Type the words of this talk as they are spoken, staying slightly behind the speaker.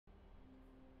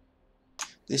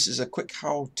This is a quick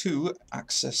how to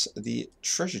access the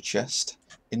treasure chest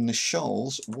in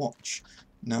Nashal's watch.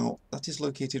 Now, that is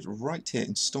located right here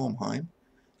in Stormheim.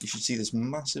 You should see this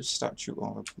massive statue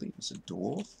of, I believe it's a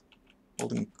dwarf,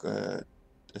 holding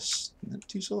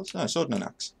two swords? No, a sword and an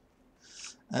axe.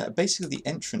 Basically, the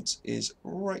entrance is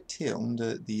right here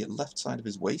under the left side of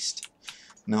his waist.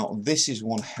 Now, this is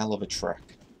one hell of a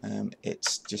trek.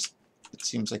 It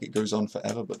seems like it goes on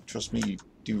forever, but trust me, you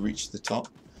do reach the top.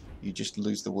 You just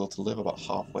lose the will to live about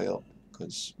halfway up,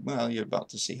 because, well, you're about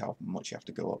to see how much you have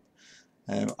to go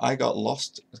up. I got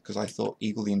lost because I thought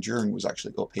Eagle the Enduring was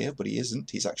actually up here, but he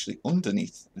isn't. He's actually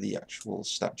underneath the actual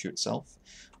statue itself,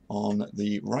 on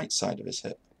the right side of his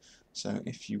hip. So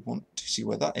if you want to see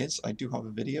where that is, I do have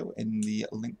a video in the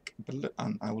link below,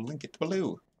 and I will link it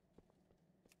below.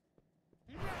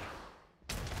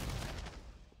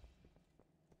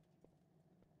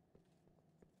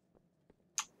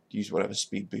 Use whatever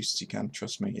speed boosts you can,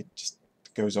 trust me, it just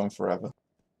goes on forever.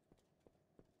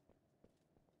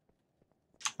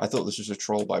 I thought this was a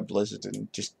troll by Blizzard and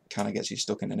just kind of gets you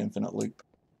stuck in an infinite loop.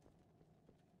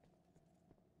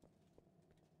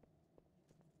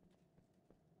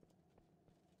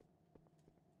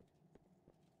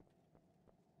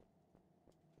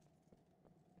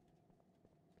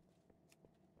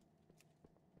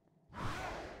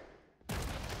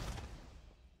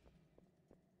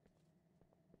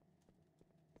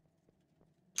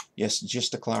 Yes,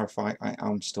 just to clarify, I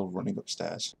am still running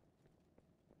upstairs.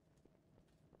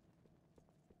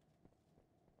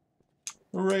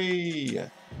 Hooray!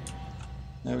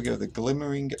 There we go, the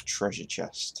Glimmering treasure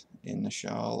chest in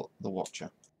Nashal the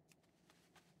Watcher.